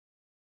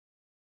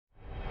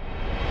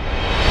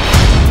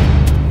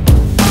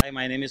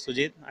my name is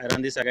Sujeet. I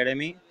run this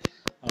academy.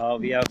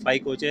 We have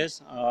 5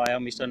 coaches. I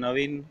have Mr.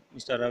 Naveen,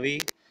 Mr.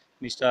 Ravi,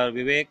 Mr.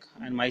 Vivek,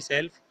 and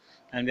myself.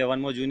 And we have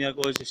one more junior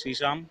coach,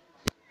 Srisham.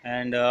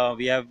 And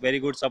we have very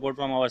good support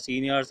from our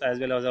seniors as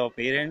well as our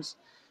parents.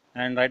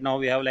 And right now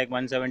we have like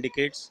 170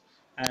 kids.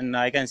 And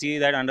I can see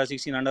that under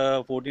 16,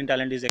 under 14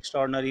 talent is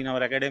extraordinary in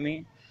our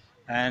academy.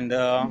 And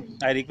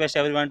I request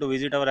everyone to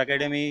visit our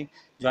academy,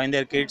 join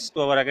their kids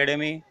to our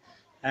academy,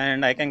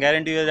 and I can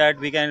guarantee you that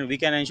we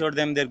can ensure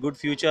them their good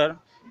future.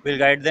 We'll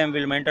guide them,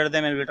 we'll mentor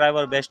them, and we'll try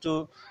our best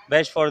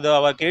for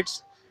our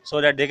kids so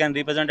that they can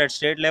represent at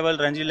state level,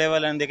 Ranji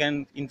level, and they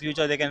can in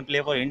future they can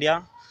play for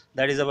India.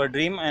 That is our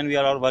dream, and we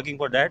are all working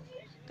for that.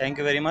 Thank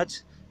you very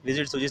much.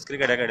 Visit Sujit's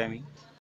Cricket Academy.